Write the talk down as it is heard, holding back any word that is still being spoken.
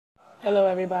Hello,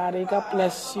 everybody. God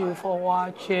bless you for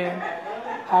watching.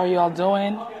 How are you all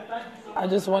doing? I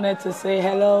just wanted to say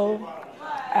hello.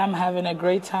 I'm having a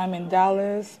great time in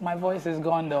Dallas. My voice is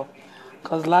gone though,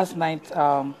 because last night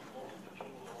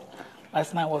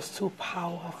was too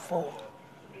powerful.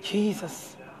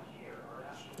 Jesus,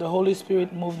 the Holy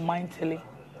Spirit moved mightily.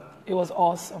 It was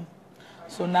awesome.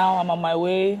 So now I'm on my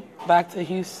way back to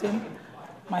Houston.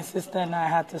 My sister and I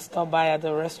had to stop by at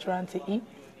the restaurant to eat.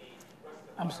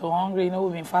 I'm so hungry. You know,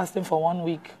 we've been fasting for 1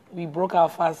 week. We broke our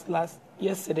fast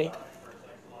yesterday.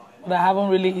 But I haven't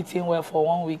really eaten well for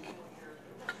 1 week.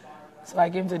 So I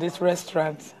came to this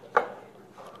restaurant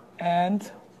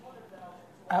and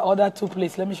I ordered 2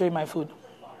 plates. Let me show you my food.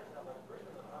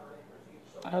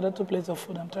 I ordered 2 plates of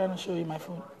food. I'm trying to show you my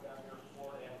food.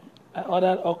 I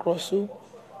ordered okra soup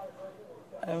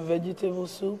and vegetable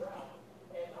soup.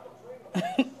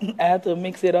 I had to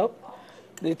mix it up,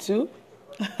 the two.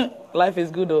 Life is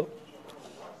good though.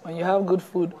 When you have good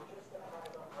food,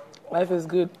 life is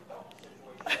good.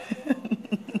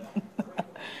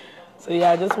 So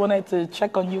yeah, I just wanted to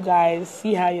check on you guys,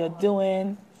 see how you're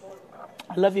doing.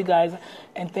 I love you guys,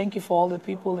 and thank you for all the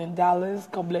people in Dallas.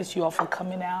 God bless you all for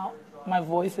coming out. My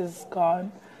voice is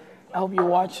gone. I hope you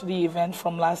watched the event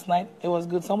from last night. It was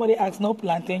good. Somebody asked, no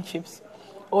plantain chips.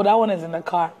 Oh, that one is in the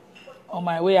car on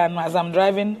my way, and as I'm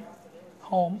driving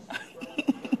home,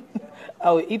 I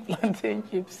will eat plantain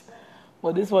chips.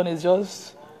 But this one is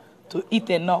just to eat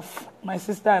enough. My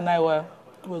sister and I were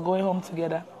going home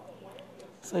together.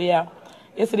 So yeah,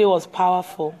 yesterday was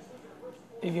powerful.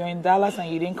 If you're in Dallas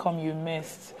and you didn't come, you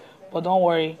missed. But don't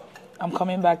worry, I'm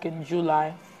coming back in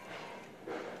July.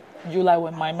 July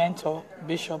with my mentor,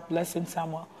 Bishop Blessing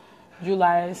Samuel.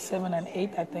 July 7 and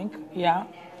 8, I think. Yeah.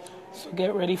 So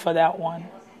get ready for that one.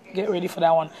 Get ready for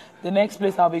that one. The next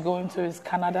place I'll be going to is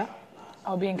Canada.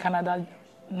 I'll be in Canada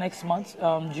next month,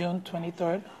 June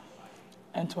 23rd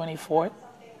and 24th.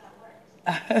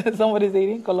 Somebody's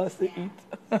eating, call us to eat.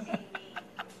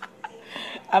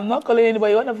 I'm not calling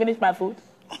anybody. You want to finish my food?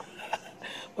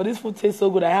 But this food tastes so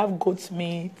good. I have goat's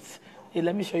meat. Hey,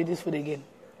 let me show you this food again.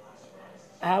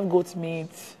 I have goat's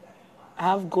meat. I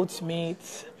have goat's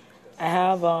meat. I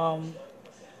have, I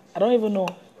don't even know.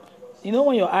 You know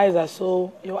when your eyes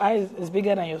is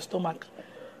bigger than your stomach.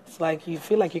 It's like you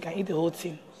feel like you can eat the whole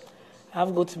thing. I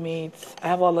have goat's meat. I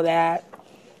have all of that.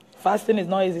 Fasting is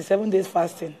not easy. 7 days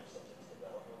fasting.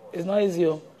 It's not easy.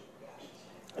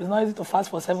 It's not easy to fast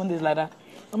for 7 days like that.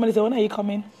 Somebody said, when are you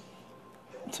coming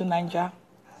to Nigeria?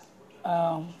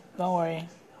 Don't worry.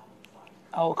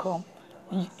 I will come.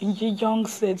 Inji Jung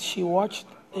said she watched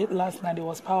it last night. It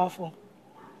was powerful.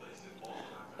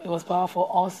 It was powerful.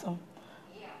 Awesome.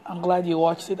 I'm glad you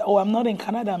watched it. Oh, I'm not in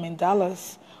Canada. I'm in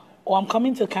Dallas. Oh, I'm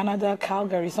coming to Canada,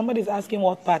 Calgary. Somebody's asking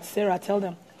what part. Sarah, tell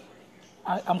them.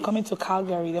 I'm coming to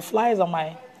Calgary. The flyer is on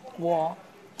my wall.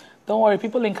 Don't worry,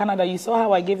 people in Canada, you saw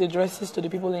how I gave the dresses to the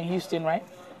people in Houston, right?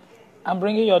 I'm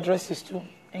bringing your dresses too.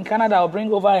 In Canada, I'll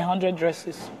bring over 100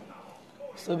 dresses.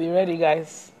 So be ready,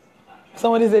 guys.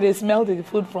 Somebody said they smelled the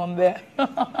food from there.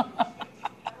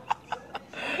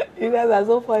 You guys are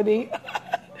so funny.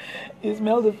 You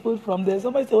smell the food from there.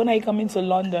 Somebody said, when are you coming to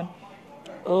London?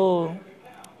 Oh.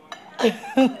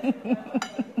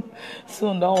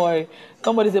 Soon, don't worry.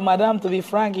 Somebody said, Madam, to be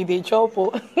frank, it is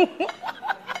chopo.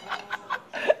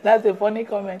 That's a funny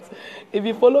comment. If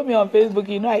you follow me on Facebook,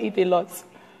 you know I eat a lot.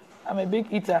 I'm a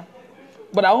big eater.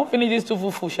 But I won't finish this 2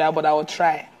 fufu, but I will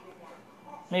try.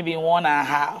 Maybe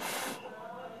 1.5.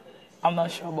 I'm not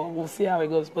sure, but we'll see how it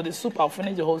goes. But the soup, I'll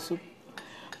finish the whole soup.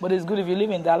 But it's good if you live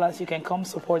in Dallas, you can come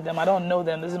support them. I don't know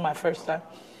them. This is my first time.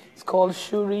 It's called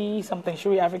Shuri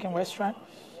African Restaurant.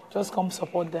 Just come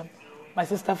support them. My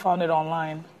sister found it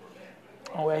online,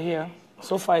 and we're here.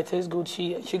 So far, it tastes good.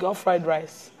 She got fried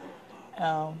rice.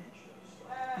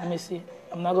 Let me see.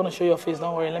 I'm not going to show your face.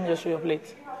 Don't worry. Let me just show your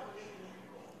plate.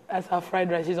 That's her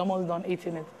fried rice. She's almost done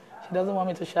eating it. She doesn't want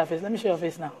me to show her face. Let me show your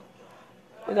face now.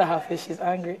 Look at her face. She's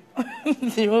angry.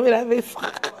 She moved that face.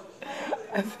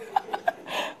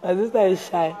 My sister is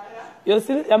shy.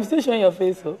 I'm still showing your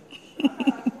face, though.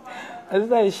 My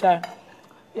sister is shy.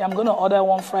 Yeah, I'm going to order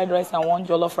 1 fried rice and 1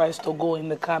 jollof rice to go in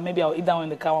the car. Maybe I'll eat that one in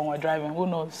the car when we're driving. Who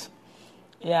knows?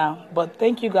 Yeah, but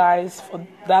thank you guys for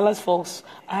Dallas folks.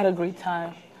 I had a great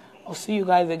time. I'll see you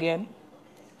guys again.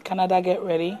 Canada, get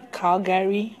ready.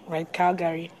 Calgary, right?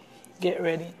 Calgary, get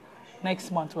ready.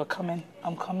 Next month we're coming.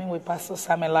 I'm coming with Pastor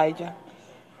Sam Elijah.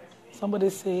 Somebody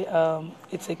say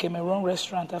it's a Cameroon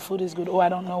restaurant. The food is good. Oh, I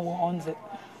don't know who owns it.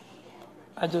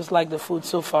 I just like the food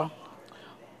so far.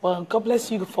 Well, God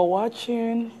bless you for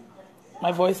watching.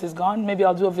 My voice is gone. Maybe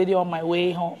I'll do a video on my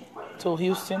way home to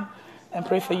Houston. and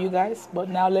pray for you guys. But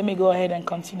now let me go ahead and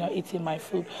continue eating my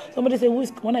food. Somebody say,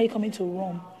 when are you coming to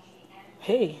Rome?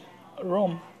 Hey,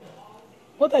 Rome.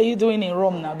 What are you doing in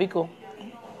Rome now, Biko?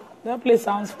 That place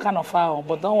sounds kind of far,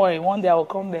 but don't worry. One day I will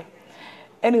come there.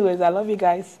 Anyways, I love you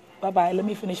guys. Bye-bye. Let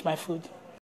me finish my food.